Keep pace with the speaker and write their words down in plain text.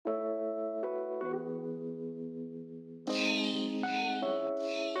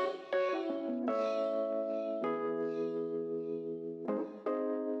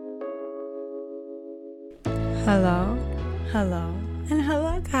Hello, hello, and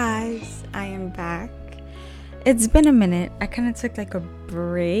hello, guys. I am back. It's been a minute. I kind of took like a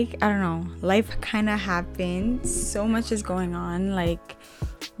break. I don't know. Life kind of happened. So much is going on, like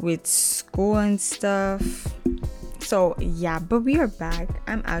with school and stuff. So, yeah, but we are back.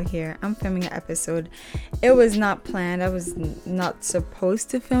 I'm out here. I'm filming an episode. It was not planned. I was not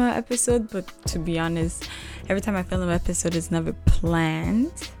supposed to film an episode, but to be honest, every time I film an episode, it's never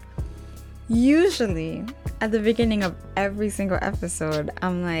planned. Usually, at the beginning of every single episode,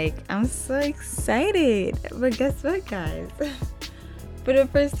 I'm like, I'm so excited. But guess what, guys? For the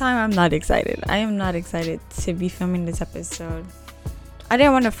first time, I'm not excited. I am not excited to be filming this episode. I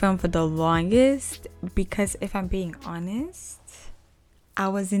didn't want to film for the longest because if I'm being honest, I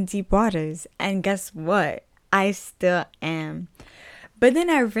was in deep waters. And guess what? I still am. But then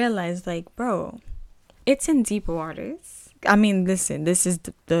I realized, like, bro, it's in deep waters. I mean, listen, this is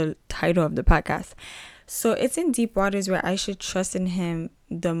the title of the podcast. So it's in deep waters where I should trust in him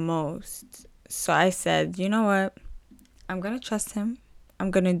the most. So I said, you know what? I'm going to trust him. I'm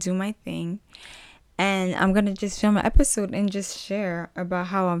going to do my thing. And I'm going to just film an episode and just share about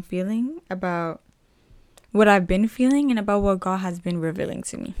how I'm feeling, about what I've been feeling, and about what God has been revealing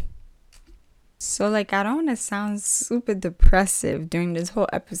to me. So, like, I don't want to sound super depressive during this whole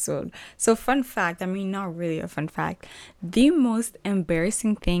episode. So, fun fact, I mean, not really a fun fact. The most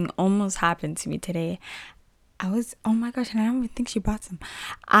embarrassing thing almost happened to me today. Oh my gosh, and I don't even think she bought some.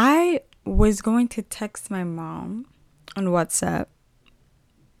 I was going to text my mom on WhatsApp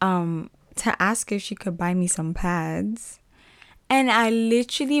to ask if she could buy me some pads. And I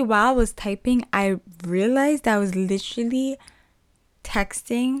literally, while I was typing, I realized I was literally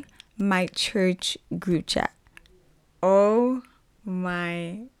texting my church group chat. Oh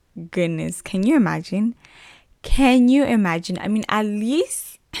my goodness. Can you imagine? I mean, at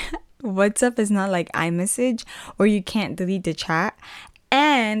least WhatsApp is not like iMessage or you can't delete the chat.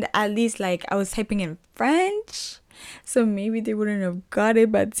 And at least, like, I was typing in French, so maybe they wouldn't have got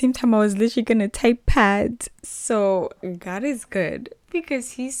it. But at the same time, I was literally gonna type pads. So God is good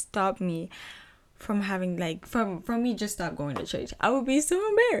because He stopped me from having, like, from me just stop going to church. I would be so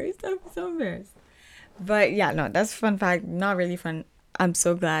embarrassed. But yeah, no, that's a fun fact. Not really fun. I'm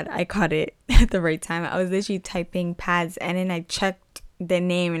so glad I caught it at the right time. I was literally typing pads and then I checked the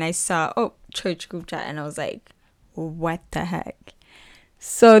name and I saw, church group chat, and I was like, what the heck?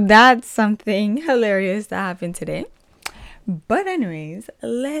 So that's something hilarious that happened today. But anyways,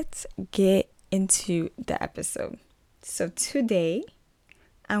 let's get into the episode. So today,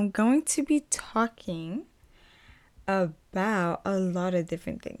 I'm going to be talking about a lot of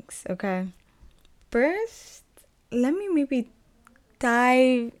different things, okay? First, let me maybe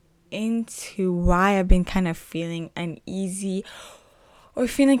dive into why I've been kind of feeling uneasy or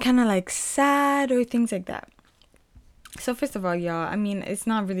feeling kind of like sad or things like that. So first of all, y'all, I mean, it's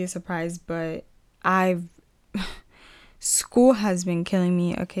not really a surprise, but school has been killing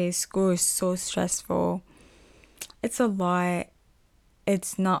me, okay? School is so stressful. It's a lot.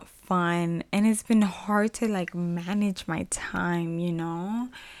 It's not fun, and it's been hard to like manage my time,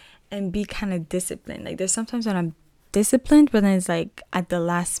 and be kind of disciplined. Like, there's sometimes when I'm disciplined, but then it's like at the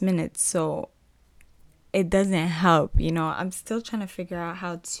last minute, so it doesn't help. I'm still trying to figure out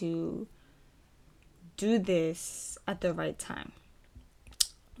how to do this at the right time.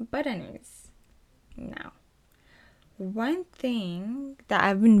 But anyways, now, one thing that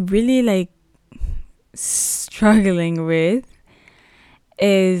I've been really like struggling with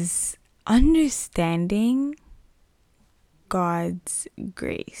is understanding God's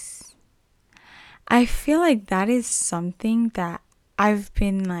grace. I feel like that is something that I've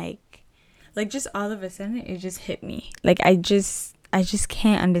been like just all of a sudden it just hit me. Like I just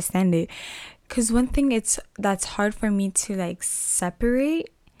can't understand it. 'Cause one thing that's hard for me to like separate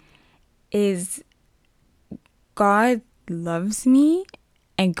is God loves me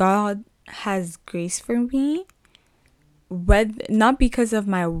and God has grace for me. Not because of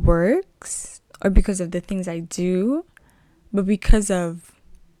my works or because of the things I do, but because of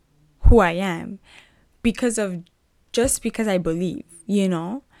who I am, because I believe,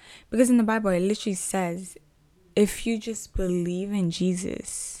 because in the Bible it literally says, if you just believe in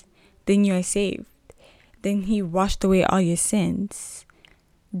Jesus, then you are saved. Then He washed away all your sins.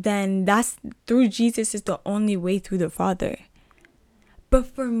 Then that's through Jesus is the only way through the Father. But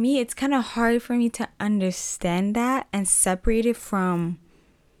for me, it's kind of hard for me to understand that and separate it from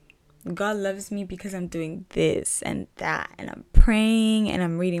God loves me because I'm doing this and that, and I'm praying and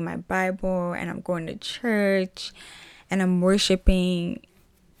I'm reading my Bible and I'm going to church and I'm worshiping.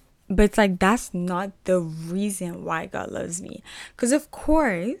 But it's like, that's not the reason why God loves me. Because of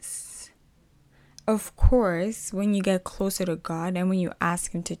course, of course, when you get closer to God and when you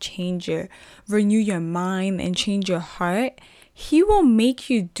ask Him to renew your mind and change your heart, He will make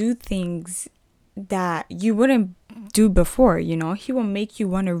you do things that you wouldn't do before, He will make you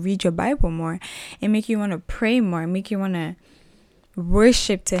want to read your Bible more and make you want to pray more, make you want to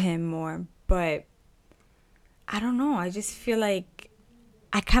worship to Him more. But I don't know, I just feel like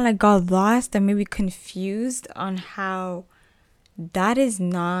I kind of got lost and maybe confused on how that is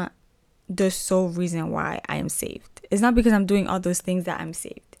not the sole reason why I am saved. It's not because I'm doing all those things that I'm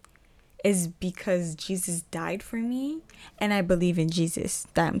saved. It's because Jesus died for me and I believe in Jesus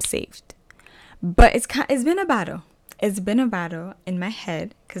that I'm saved. But it's been a battle. It's been a battle in my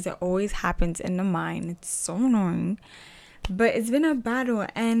head because it always happens in the mind. It's so annoying. But it's been a battle,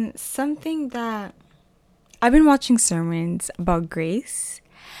 and something that I've been watching sermons about grace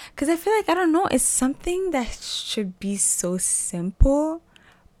because I feel like, I don't know, it's something that should be so simple,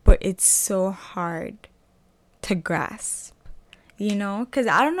 but it's so hard to grasp, because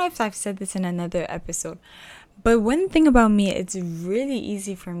I don't know if I've said this in another episode, but one thing about me, it's really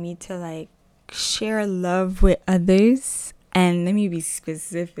easy for me to like share love with others. And let me be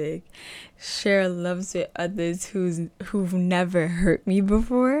specific, share loves with others who've never hurt me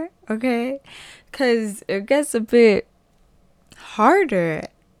before, okay? Because it gets a bit harder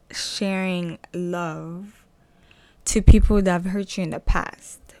sharing love to people that have hurt you in the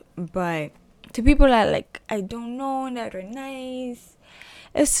past. But to people that like I don't know, that are nice,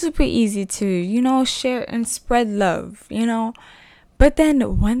 it's super easy to, share and spread love, But then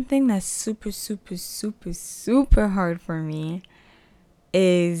one thing that's super, super, super, super hard for me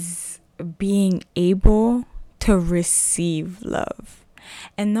is being able to receive love.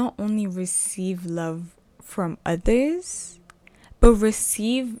 And not only receive love from others, but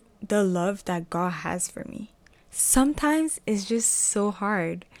receive the love that God has for me. Sometimes it's just so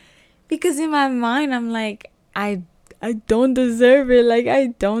hard. Because in my mind, I'm like, I don't deserve it. Like, I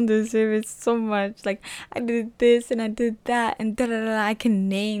don't deserve it so much. Like, I did this and I did that and da da da. I can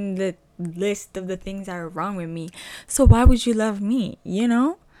name the list of the things that are wrong with me. So why would you love me,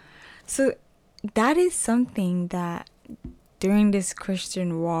 So that is something that during this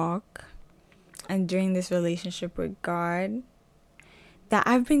Christian walk and during this relationship with God, that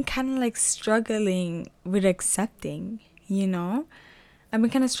I've been kind of like struggling with accepting, I've been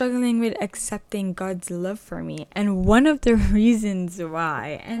kind of struggling with accepting God's love for me. And one of the reasons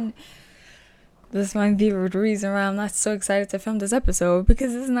why, and this might be the reason why I'm not so excited to film this episode,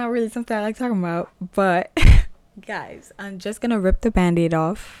 because it's not really something I like talking about. But guys, I'm just going to rip the Band-Aid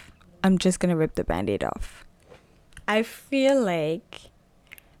off. I feel like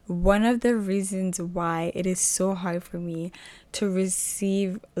one of the reasons why it is so hard for me to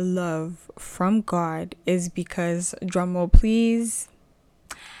receive love from God is because, drumroll please,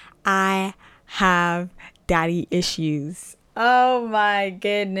 I have daddy issues. Oh my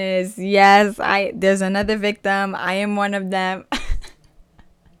goodness. Yes, there's another victim. I am one of them.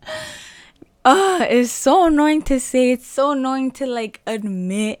 It's so annoying to say. It's so annoying to like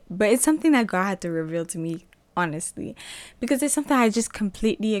admit, but it's something that God had to reveal to me, honestly, because it's something I just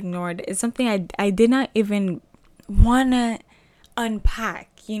completely ignored. It's something I did not even want to unpack.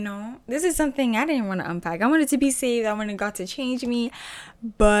 This is something I didn't want to unpack. I wanted to be saved. I wanted God to change me.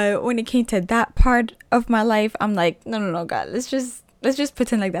 But when it came to that part of my life, I'm like, no, God, let's just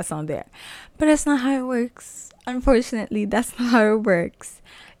pretend like that's not there. But that's not how it works. Unfortunately, that's not how it works.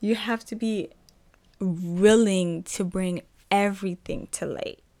 You have to be willing to bring everything to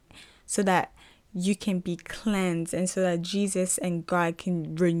light so that you can be cleansed and so that Jesus and God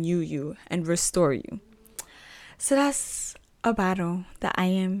can renew you and restore you. So that's a battle that I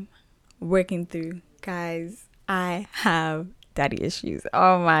am working through, guys. I have daddy issues.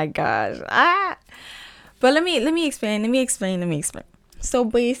 Oh my gosh. But let me explain. So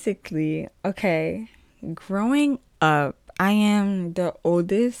basically, okay, growing up, I am the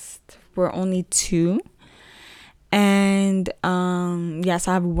oldest. We're only two. And yes,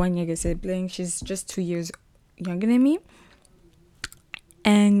 I have one younger sibling. She's just 2 years younger than me.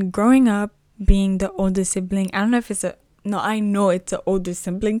 And growing up, being the older sibling, I don't know if I know it's an older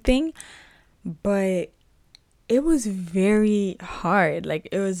sibling thing, but it was very hard. Like,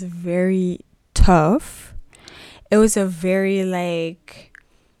 it was very tough. It was a very, like,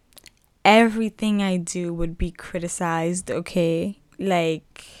 everything I do would be criticized, okay?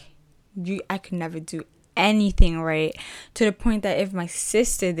 Like, I could never do anything right, to the point that if my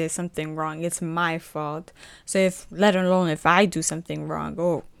sister did something wrong, it's my fault. So let alone if I do something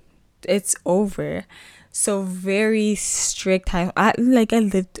wrong, it's over. So very strict. I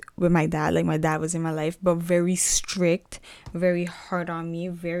lived with my dad. Like, my dad was in my life, but very strict, very hard on me,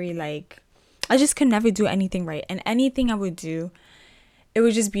 very like, I just could never do anything right. And anything I would do, it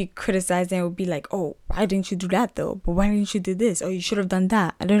would just be criticized, and it would be like, oh, why didn't you do that though? But why didn't you do this? Oh, you should have done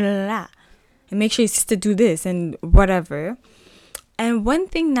that. Da, da, da, da. And make sure your sister do this and whatever. And one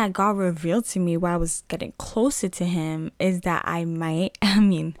thing that God revealed to me while I was getting closer to him is that I might, I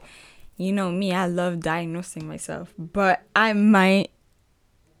mean, you know me, I love diagnosing myself, but I might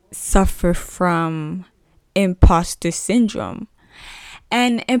suffer from imposter syndrome.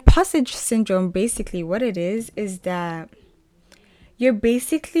 And imposter syndrome, basically what it is that you're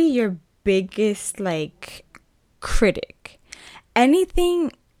basically your biggest like critic.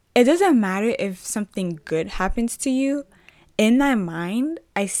 Anything, it doesn't matter if something good happens to you. In my mind,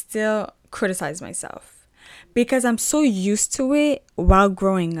 I still criticize myself because I'm so used to it while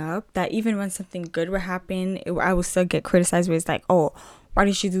growing up that even when something good would happen, I would still get criticized where it's like, oh, why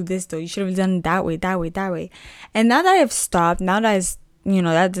did you do this though? You should have done it that way, that way, that way. And now that I've stopped, now that it's,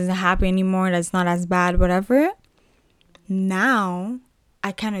 that doesn't happen anymore, that's not as bad, whatever. Now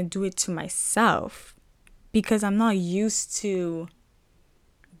I kind of do it to myself because I'm not used to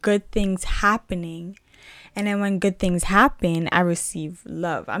good things happening. And then when good things happen, I receive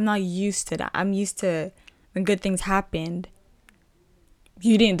love. I'm not used to that. I'm used to when good things happened,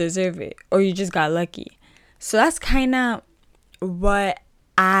 you didn't deserve it or you just got lucky. So that's kind of what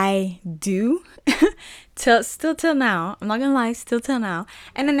I do till now. I'm not gonna lie, still till now.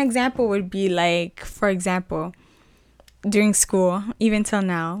 And an example would be like, for example, during school, even till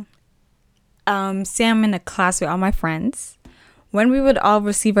now, say I'm in a class with all my friends. When we would all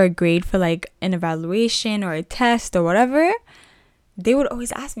receive our grade for like an evaluation or a test or whatever, they would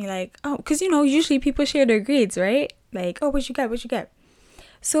always ask me like, oh, because usually people share their grades, right? Like, oh, what you get?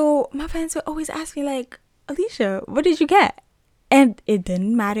 So my friends would always ask me like, Alicia, what did you get? And it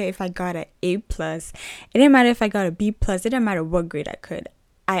didn't matter if I got an A plus, it didn't matter if I got a B plus, it didn't matter what grade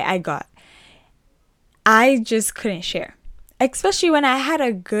I got. I just couldn't share. Especially when I had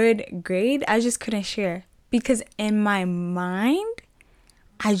a good grade, I just couldn't share. Because in my mind,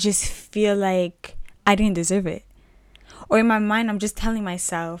 I just feel like I didn't deserve it. Or in my mind, I'm just telling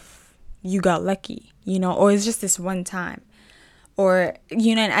myself, you got lucky, or it's just this one time. Or,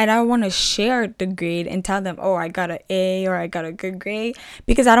 and I don't want to share the grade and tell them, oh, I got an A or I got a good grade.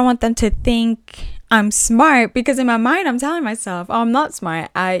 Because I don't want them to think I'm smart. Because in my mind, I'm telling myself, oh, I'm not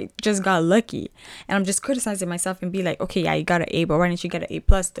smart. I just got lucky. And I'm just criticizing myself and be like, okay, yeah, you got an A, but why didn't you get an A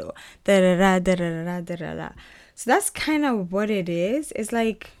plus though? Da-da-da. So that's kind of what it is. It's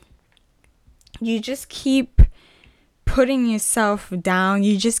like you just keep putting yourself down.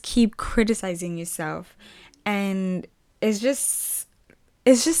 You just keep criticizing yourself. And it's just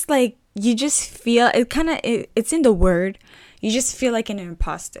like you just feel it's in the word. You just feel like an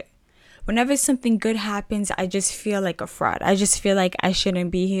imposter. Whenever something good happens, I just feel like a fraud. I just feel like I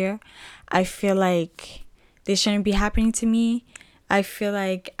shouldn't be here. I feel like this shouldn't be happening to me. I feel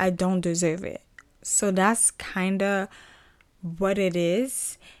like I don't deserve it. So that's kind of what it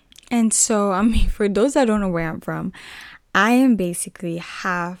is. And so, for those that don't know where I'm from, I am basically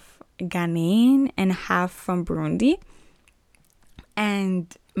half Ghanaian and half from Burundi.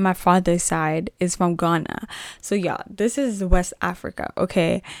 And my father's side is from Ghana. So yeah, this is West Africa,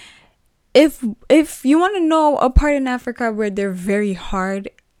 okay? If you want to know a part in Africa where they're very hard,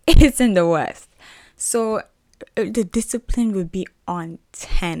 it's in the West. So the discipline would be on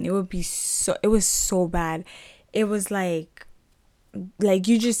 10. It was so bad. It was like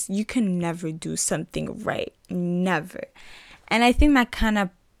you can never do something right. Never. And I think that kind of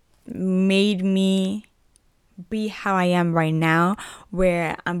made me be how I am right now,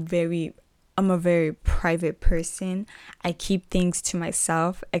 where I'm a very private person. I keep things to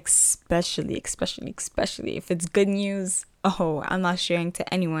myself, especially if it's good news. Oh, I'm not sharing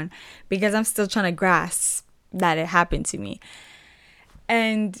to anyone because I'm still trying to grasp that it happened to me.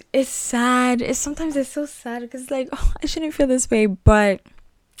 And it's sad. Sometimes it's so sad because like, oh, I shouldn't feel this way, but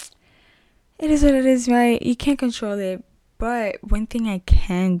it is what it is, right? You can't control it. But one thing I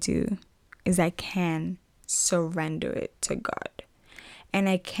can do is I can surrender it to God, and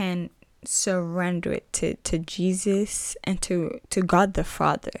I can surrender it to Jesus and to God the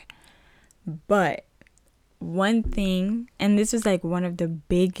Father. But one thing, and this was like one of the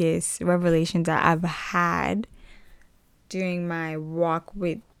biggest revelations that I've had during my walk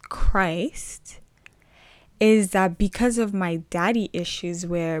with Christ, is that because of my daddy issues,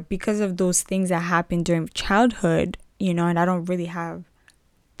 because of those things that happened during childhood, and I don't really have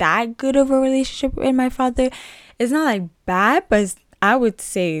that good of a relationship with my father. It's not like bad, but I would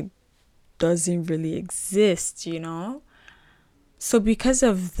say doesn't really exist, So because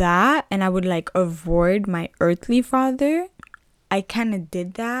of that, and I would like avoid my earthly father, I kind of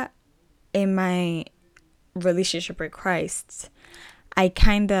did that in my relationship with Christ, I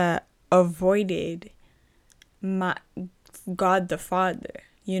kind of avoided my God the Father,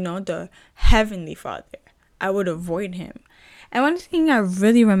 the Heavenly Father. I would avoid him. And one thing I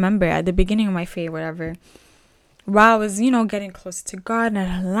really remember at the beginning of my faith, whatever, while I was, getting closer to God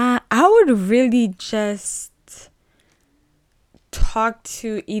and a lot, I would really just talk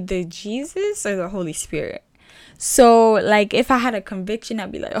to either Jesus or the Holy Spirit. So, like, if I had a conviction,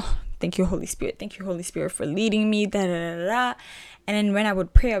 I'd be like, oh, thank you, Holy Spirit. Thank you, Holy Spirit, for leading me, da da da da. And then when I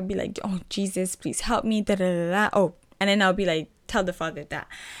would pray, I'd be like, oh, Jesus, please help me, da da da da. Oh, and then I'll be like, tell the Father that.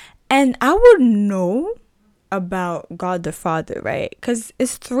 And I would know about God the Father, right? Because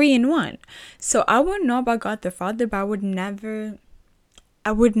it's 3 in 1. So I would know about God the Father, but I would never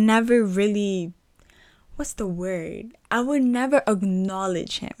really, what's the word? I would never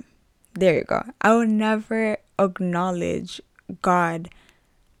acknowledge him. There you go. I would never acknowledge God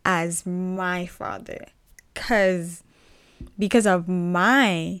as my Father. Because of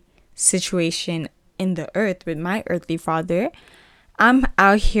my situation in the earth with my earthly father, I'm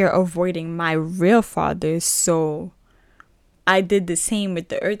out here avoiding my real father. So I did the same with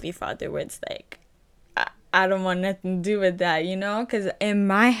the earthly father, where it's like, I don't want nothing to do with that, Because in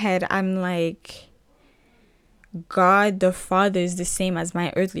my head, I'm like, God the Father is the same as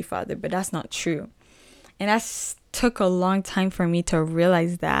my earthly father, but that's not true. And that took a long time for me to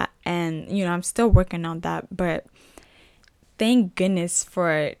realize that. And, I'm still working on that. But thank goodness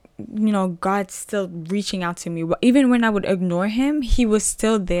for, God still reaching out to me. Even when I would ignore him, he was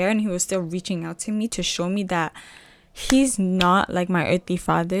still there and he was still reaching out to me to show me that he's not like my earthly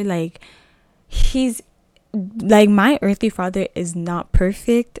father. Like, my earthly father is not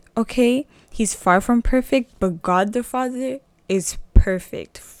perfect, okay? He's far from perfect, but God the Father is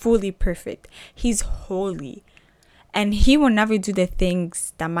perfect, fully perfect. He's holy. And he will never do the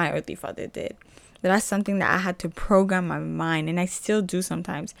things that my earthly father did. But that's something that I had to program my mind, and I still do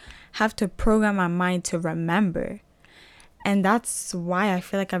sometimes, have to program my mind to remember. And that's why I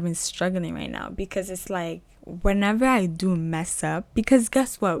feel like I've been struggling right now, because it's like, whenever I do mess up, because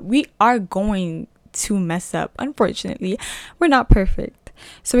guess what? We are going to mess up. Unfortunately, we're not perfect.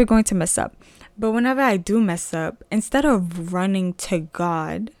 So we're going to mess up. But whenever I do mess up, instead of running to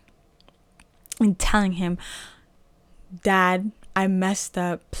God and telling him, Dad, I messed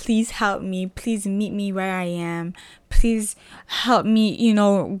up. Please help me. Please meet me where I am. Please help me,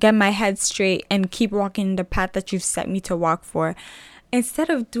 get my head straight and keep walking the path that you've set me to walk for. Instead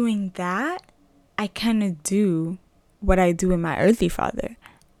of doing that, I kind of do what I do with my earthly father.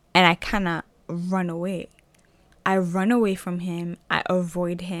 And I kind of run away. I run away from him. I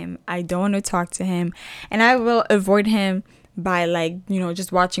avoid him. I don't want to talk to him. And I will avoid him by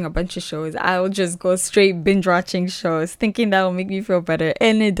just watching a bunch of shows. I'll just go straight binge watching shows, thinking that will make me feel better,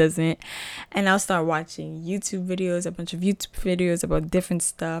 and it doesn't. And I'll start watching YouTube videos, a bunch of YouTube videos about different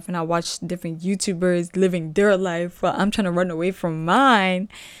stuff, and I'll watch different YouTubers living their life while I'm trying to run away from mine.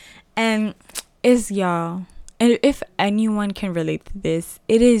 And it's y'all. And if anyone can relate to this,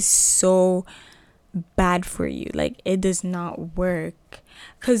 it is so bad for you. Like, it does not work.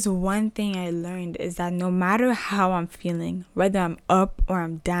 Because one thing I learned is that no matter how I'm feeling, whether I'm up or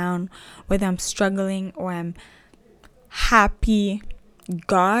I'm down, whether I'm struggling or I'm happy,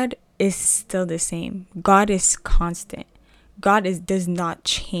 God is still the same. God is constant. God does not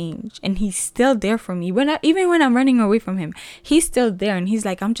change, and he's still there for me. Even when I'm running away from him, he's still there, and he's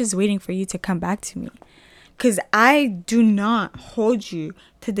like, I'm just waiting for you to come back to me. Because I do not hold you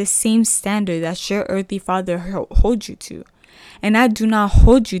to the same standard that your earthly father holds you to. And I do not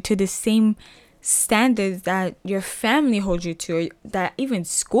hold you to the same standards that your family holds you to, or that even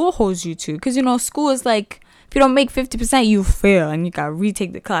school holds you to. Because, school is like, if you don't make 50%, you fail and you got to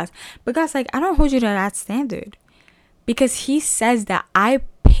retake the class. But God's like, I don't hold you to that standard. Because he says that I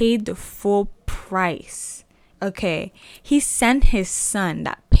paid the full price. Okay, he sent his son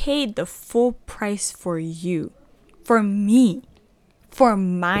that paid the full price for you, for me, for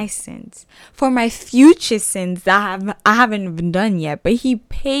my sins, for my future sins that I haven't even done yet. But he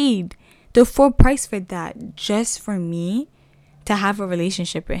paid the full price for that just for me to have a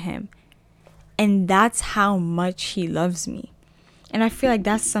relationship with him. And that's how much he loves me. And I feel like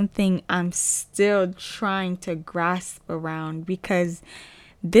that's something I'm still trying to grasp around, because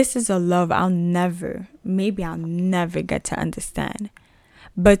this is a love I'll never get to understand.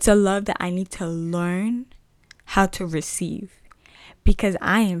 But it's a love that I need to learn how to receive, because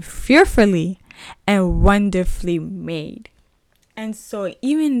I am fearfully and wonderfully made. And so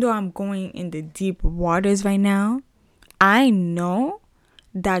even though I'm going in the deep waters right now, I know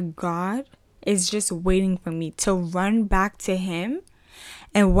that God is just waiting for me to run back to him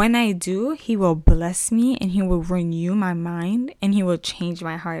And when I do, he will bless me and he will renew my mind and he will change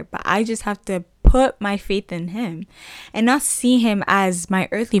my heart. But I just have to put my faith in him and not see him as my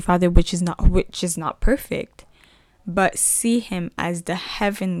earthly father, which is not perfect, but see him as the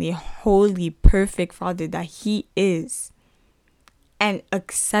heavenly, holy, perfect father that he is, and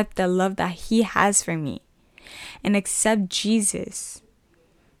accept the love that he has for me, and accept Jesus,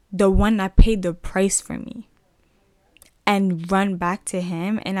 the one that paid the price for me, and run back to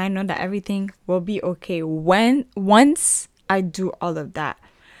him. And I know that everything will be okay once I do all of that.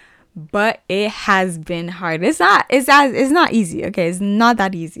 But it has been hard. It's not easy. Okay, it's not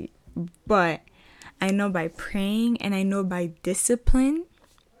that easy. But I know by praying and I know by discipline,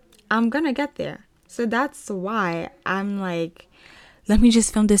 I'm gonna get there. So that's why I'm like, let me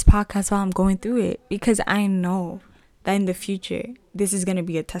just film this podcast while I'm going through it, because I know that in the future this is going to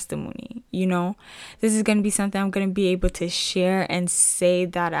be a testimony. This is going to be something I'm going to be able to share and say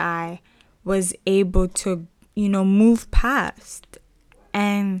that I was able to move past,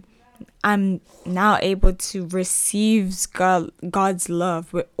 and I'm now able to receive God's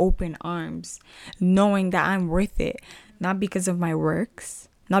love with open arms, knowing that I'm worth it, not because of my works,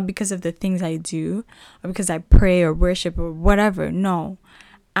 not because of the things I do, or because I pray or worship or whatever. No,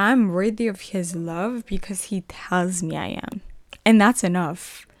 I'm worthy of his love because he tells me I am. And that's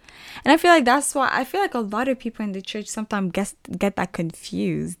enough. And I feel like that's why I feel like a lot of people in the church sometimes get that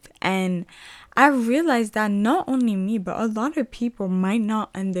confused. And I realized that not only me, but a lot of people might not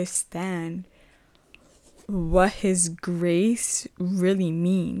understand what his grace really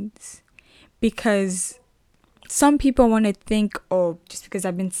means. Because some people want to think, oh, just because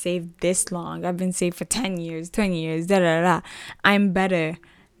I've been saved this long, I've been saved for 10 years, 20 years, I'm better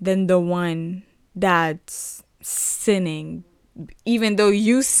than the one that's sinning. Even though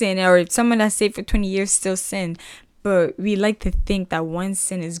you sin, or someone that's saved for 20 years still sin. But we like to think that one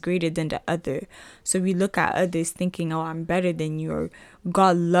sin is greater than the other. So we look at others thinking, oh, I'm better than you, or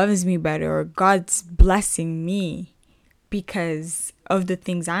God loves me better, or God's blessing me because of the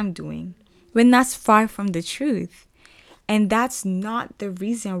things I'm doing, when that's far from the truth. And that's not the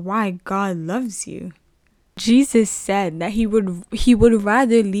reason why God loves you. Jesus said that he would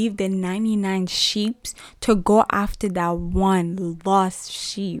rather leave the 99 sheep to go after that one lost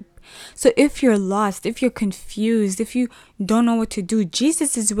sheep. So if you're lost, if you're confused, if you don't know what to do,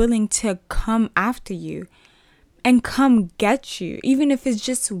 Jesus is willing to come after you and come get you, even if it's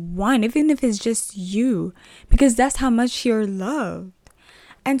just one, even if it's just you, because that's how much you're loved.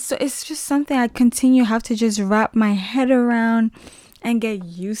 And so it's just something I have to just wrap my head around and get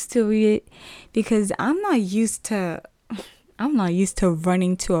used to it, because I'm not used to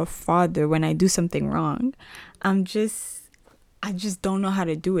running to a father when I do something wrong. I just don't know how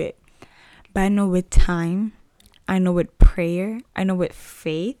to do it. But I know with time, I know with prayer, I know with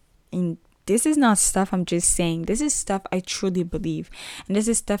faith, and this is not stuff I'm just saying. This is stuff I truly believe, and this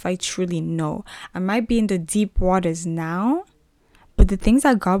is stuff I truly know. I might be in the deep waters now, but the things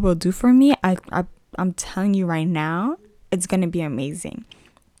that God will do for me, I'm telling you right now, it's going to be amazing.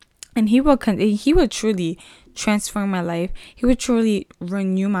 And he will truly transform my life. He will truly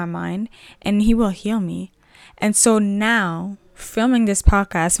renew my mind, and he will heal me. And so now, filming this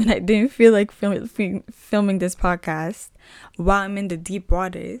podcast when I didn't feel like filming this podcast while I'm in the deep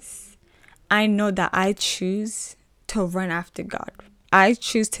waters, I know that I choose to run after God. I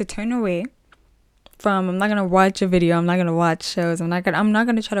choose to turn away from, I'm not going to watch a video, I'm not going to watch shows, I'm not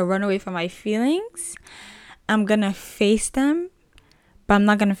going to try to run away from my feelings. I'm going to face them, but I'm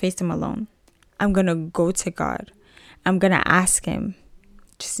not going to face them alone. I'm going to go to God. I'm going to ask him,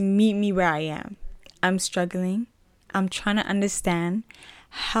 just meet me where I am. I'm struggling. I'm trying to understand.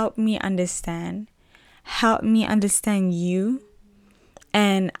 Help me understand. Help me understand you.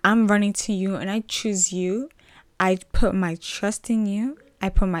 And I'm running to you, and I choose you. I put my trust in you. I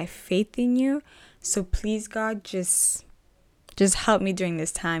put my faith in you. So please, God, just help me during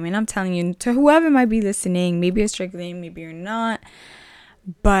this time. And I'm telling you, to whoever might be listening, maybe you're struggling, maybe you're not,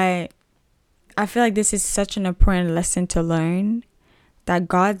 but I feel like this is such an important lesson to learn, that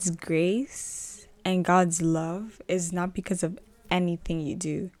God's grace and God's love is not because of anything you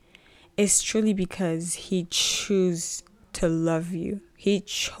do. It's truly because he chose to love you. He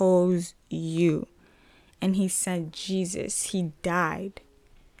chose you. And he sent Jesus. He died,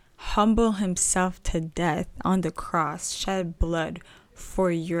 humble himself to death on the cross, shed blood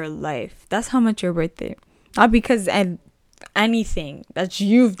for your life. That's how much you're worth it. Not because of anything that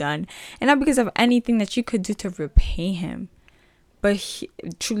you've done, and not because of anything that you could do to repay him, but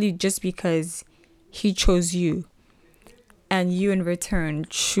truly just because he chose you, and you in return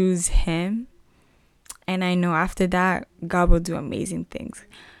choose him. And I know after that, God will do amazing things.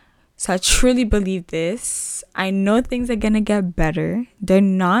 So I truly believe this. I know things are going to get better. They're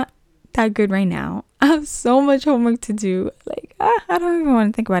not that good right now. I have so much homework to do. Like, I don't even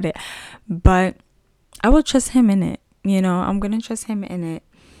want to think about it. But I will trust him in it. I'm going to trust him in it.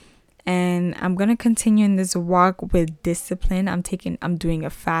 And I'm going to continue in this walk with discipline. I'm doing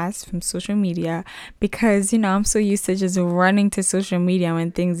a fast from social media because, I'm so used to just running to social media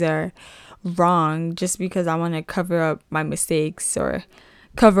when things are wrong just because I want to cover up my mistakes or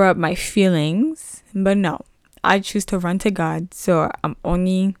cover up my feelings. But no, I choose to run to God. So I'm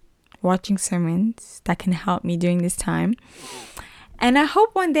only watching sermons that can help me during this time. And I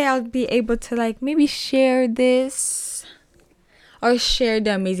hope one day I'll be able to maybe share this or share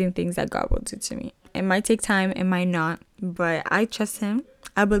the amazing things that God will do to me. It might take time, it might not, but I trust him.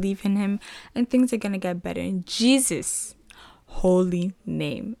 I believe in him, and things are going to get better in Jesus' holy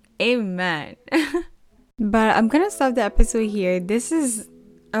name. Amen. But I'm going to stop the episode here. This is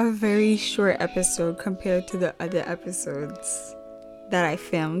a very short episode compared to the other episodes that I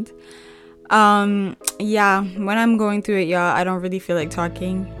filmed. When I'm going through it, y'all, I don't really feel like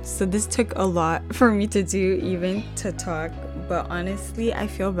talking. So this took a lot for me to do, even to talk. But honestly, I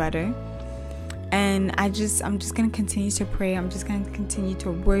feel better. And I'm just going to continue to pray. I'm just going to continue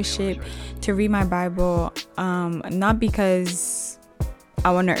to worship, to read my Bible. Not because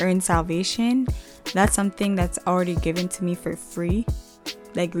I want to earn salvation. That's something that's already given to me for free.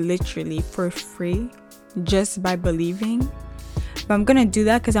 Literally for free. Just by believing. But I'm going to do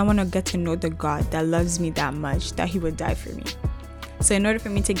that because I want to get to know the God that loves me that much, that he would die for me. So in order for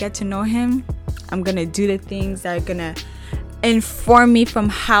me to get to know him, I'm going to do the things that are going to inform me from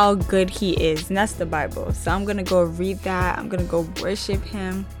how good he is. And that's the Bible. So I'm going to go read that. I'm going to go worship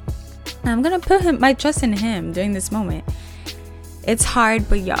him. And I'm going to put my trust in him during this moment. It's hard,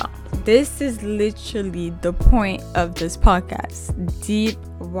 but y'all, this is literally the point of this podcast. Deep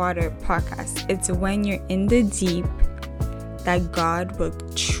Water Podcast. It's when you're in the deep that God will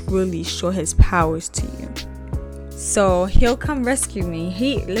truly show his powers to you. So he'll come rescue me.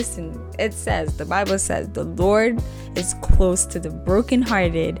 The Bible says the Lord is close to the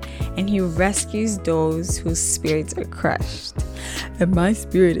brokenhearted and he rescues those whose spirits are crushed. And my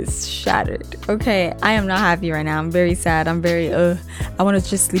spirit is shattered. Okay, I am not happy right now. I'm very sad. I'm very, I want to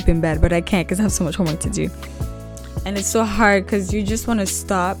just sleep in bed, but I can't because I have so much homework to do. And it's so hard because you just want to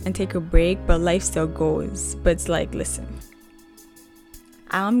stop and take a break, but life still goes. But it's listen,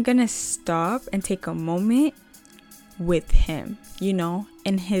 I'm going to stop and take a moment with him,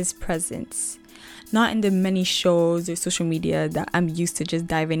 in his presence. Not in the many shows or social media that I'm used to just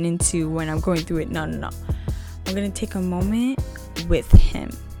diving into when I'm going through it. No. I'm going to take a moment with him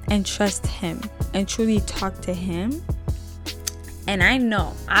and trust him and truly talk to him. And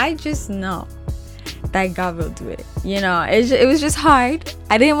I just know that God will do it. It was just hard.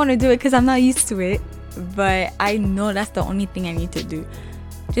 I didn't want to do it because I'm not used to it. But I know that's the only thing I need to do.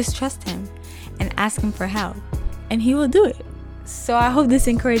 Just trust him and ask him for help. And he will do it. So I hope this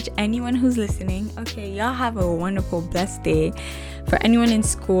encouraged anyone who's listening. Okay, y'all have a wonderful, blessed day. For anyone in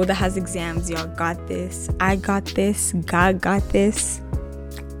school that has exams, y'all got this. I got this. God got this.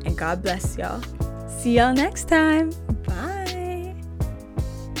 And God bless y'all. See y'all next time. Bye.